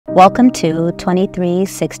Welcome to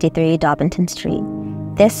 2363 Dobbinton Street.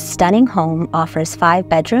 This stunning home offers 5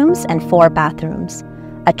 bedrooms and 4 bathrooms,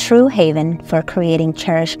 a true haven for creating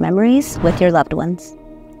cherished memories with your loved ones.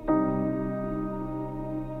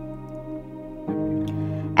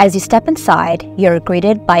 As you step inside, you're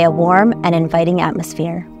greeted by a warm and inviting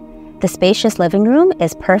atmosphere. The spacious living room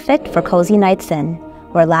is perfect for cozy nights in,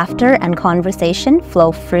 where laughter and conversation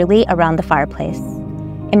flow freely around the fireplace.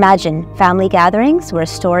 Imagine family gatherings where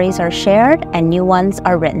stories are shared and new ones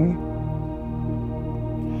are written.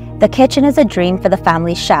 The kitchen is a dream for the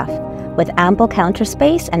family chef, with ample counter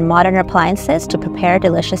space and modern appliances to prepare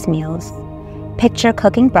delicious meals. Picture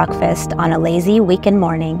cooking breakfast on a lazy weekend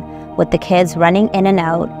morning, with the kids running in and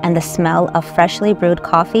out and the smell of freshly brewed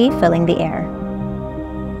coffee filling the air.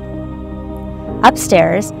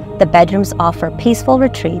 Upstairs, the bedrooms offer peaceful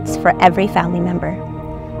retreats for every family member.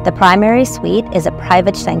 The primary suite is a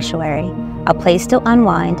private sanctuary, a place to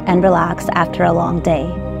unwind and relax after a long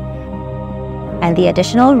day. And the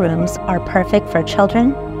additional rooms are perfect for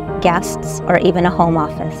children, guests, or even a home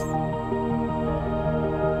office.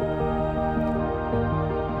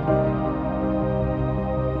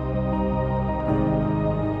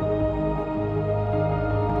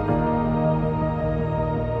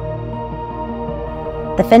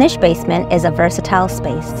 The finished basement is a versatile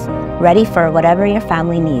space, ready for whatever your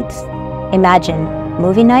family needs. Imagine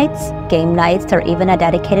movie nights, game nights, or even a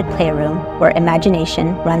dedicated playroom where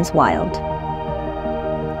imagination runs wild.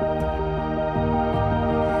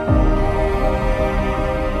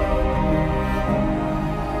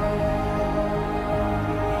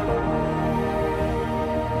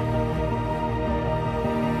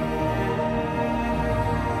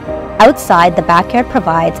 Outside, the backyard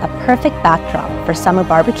provides a perfect backdrop for summer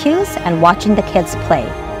barbecues and watching the kids play.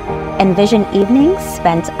 Envision evenings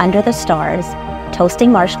spent under the stars,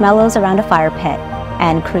 toasting marshmallows around a fire pit,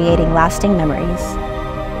 and creating lasting memories.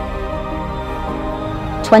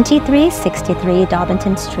 2363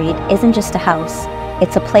 Dobbinton Street isn't just a house,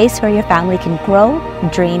 it's a place where your family can grow,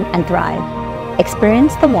 dream, and thrive.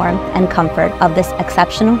 Experience the warmth and comfort of this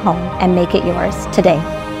exceptional home and make it yours today.